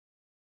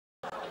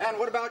And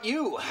what about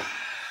you?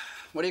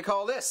 What do you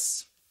call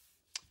this?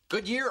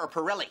 Goodyear or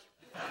Pirelli?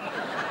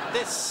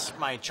 This,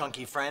 my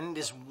chunky friend,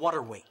 is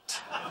water weight.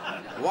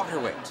 Water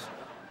weight.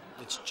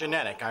 It's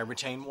genetic. I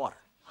retain water.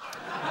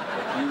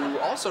 You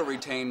also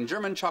retain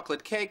German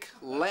chocolate cake,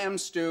 lamb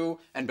stew,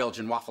 and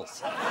Belgian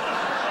waffles.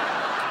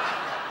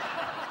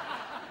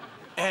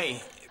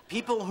 Hey,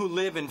 people who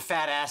live in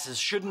fat asses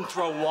shouldn't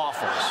throw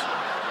waffles.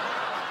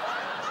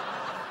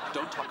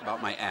 Don't talk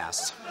about my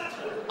ass.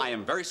 I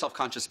am very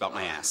self-conscious about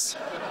my ass.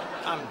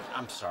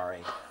 I'm sorry.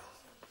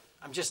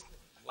 I'm just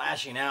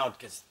lashing out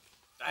because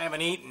I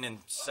haven't eaten in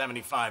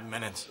 75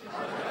 minutes.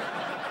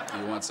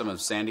 You want some of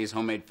Sandy's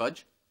homemade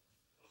fudge?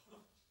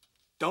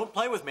 Don't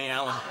play with me,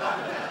 Alan.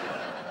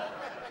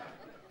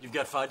 You've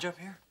got fudge up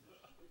here?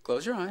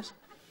 Close your eyes.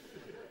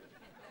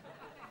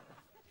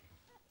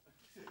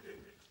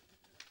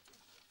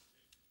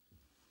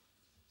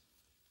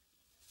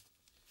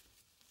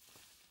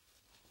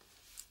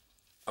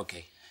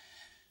 Okay.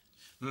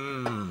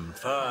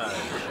 Fudge.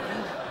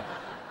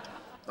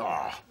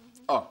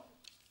 Oh,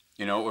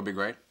 you know what would be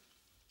great?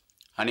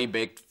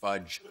 Honey-baked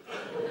fudge.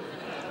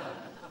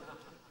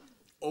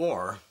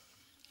 Or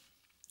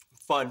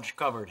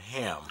fudge-covered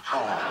ham.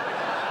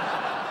 Oh.